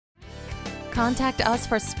Contact us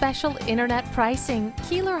for special internet pricing.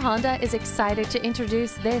 Keeler Honda is excited to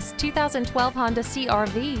introduce this 2012 Honda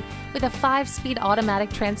CR-V with a 5-speed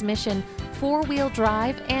automatic transmission, 4-wheel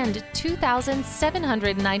drive, and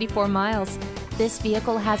 2,794 miles. This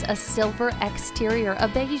vehicle has a silver exterior, a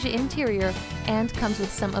beige interior, and comes with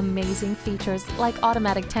some amazing features like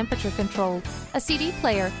automatic temperature control, a CD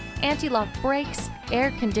player, anti-lock brakes,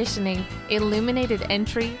 air conditioning, illuminated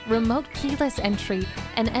entry, remote keyless entry,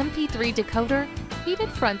 an MP3 decoder, heated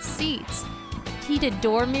front seats, heated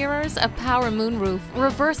door mirrors, a power moonroof,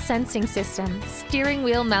 reverse sensing system, steering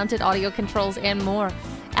wheel mounted audio controls, and more.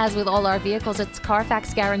 As with all our vehicles, it's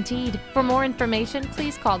Carfax guaranteed. For more information,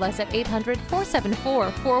 please call us at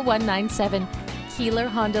 800-474-4197. Keeler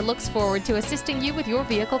Honda looks forward to assisting you with your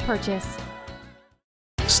vehicle purchase.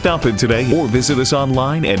 Stop in today or visit us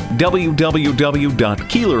online at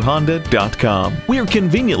www.keelerhonda.com. We are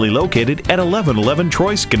conveniently located at 1111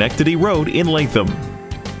 Troy-Schenectady Road in Latham.